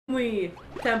only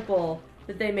temple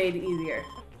that they made easier.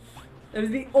 It was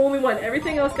the only one.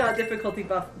 Everything else got difficulty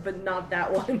buff, but not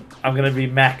that one. I'm gonna be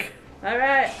mech.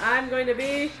 Alright, I'm going to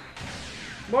be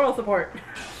moral support.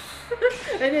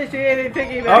 Initiating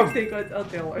piggyback sequence. Oh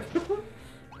dear lord.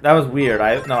 That was weird.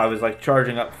 I was like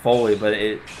charging up fully, but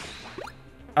it...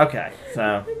 Okay,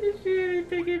 so... Initiating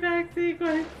piggyback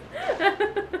sequence.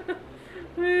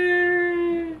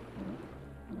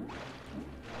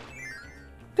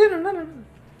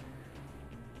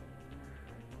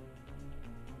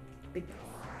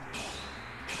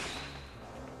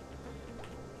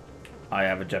 I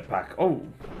have a jetpack. Oh,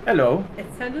 hello. It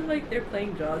sounded like they're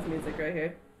playing Jaws music right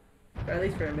here. Or at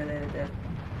least for a minute it did.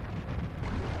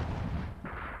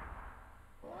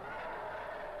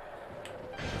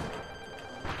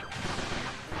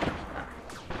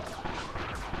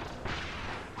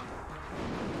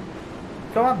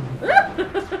 Come on.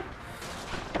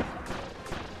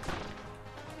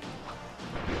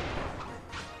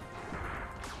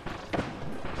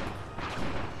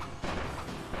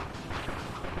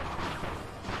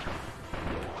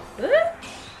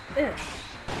 Yeah.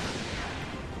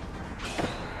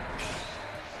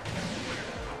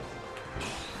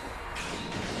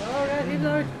 Alright, he's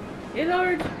lowered. He's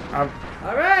lowered.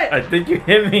 Alright. I think you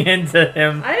hit me into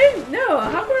him. I didn't know.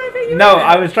 How could I hit you? No,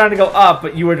 I was trying to go up,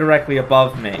 but you were directly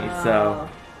above me, so...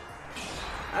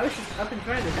 I was just up and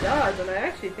trying to dodge, and I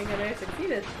actually think I may have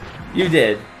succeeded. You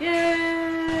did.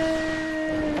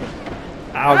 Yay!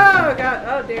 Ow. Oh god!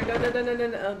 Oh dear! No! No! No! No! No!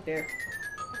 No! Oh dear!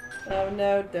 Oh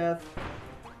no! Death!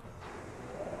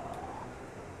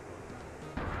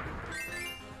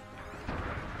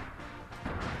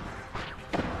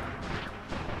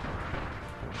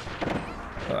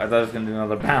 Oh, I thought I was gonna do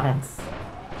another bounce.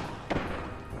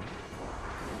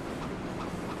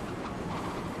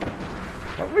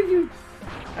 What were you?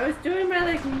 I was doing my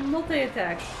like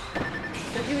multi-attack,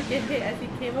 so he would get hit as he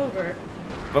came over.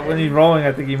 But when he's rolling,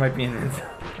 I think he might be invincible.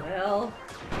 Well,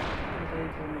 nobody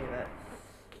told me that.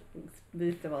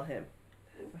 Least of all him.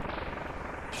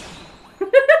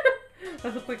 I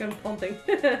look like I'm pumping.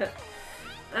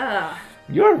 Ah.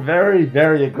 You're very,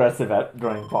 very aggressive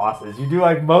during bosses. You do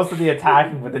like most of the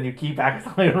attacking, but then you keep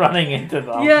accidentally running into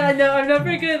them. Yeah, no, I'm not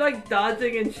very good at like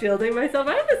dodging and shielding myself.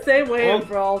 I'm the same way in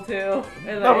Brawl too.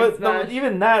 And, no, but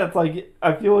even that, it's like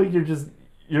I feel like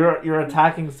you're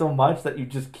attacking so much that you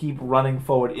just keep running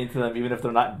forward into them, even if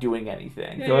they're not doing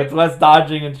anything. So it's less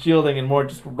dodging and shielding and more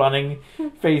just running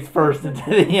face first into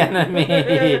the enemy.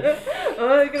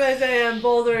 What can I say? I'm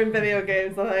bolder in video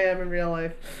games than I am in real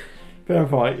life. Fair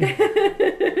point.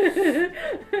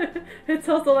 It's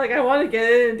also like I want to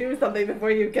get in and do something before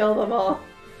you kill them all.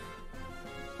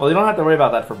 Well, you don't have to worry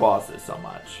about that for bosses so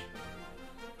much.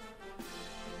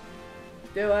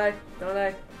 Do I? Don't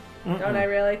I? Don't I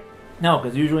really? No,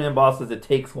 because usually in bosses it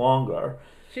takes longer.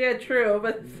 Yeah, true,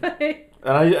 but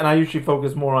and I usually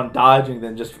focus more on dodging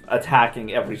than just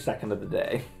attacking every second of the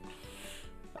day.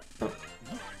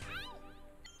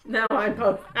 Now I'm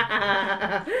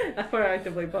We're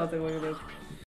actively pausing. Look at this.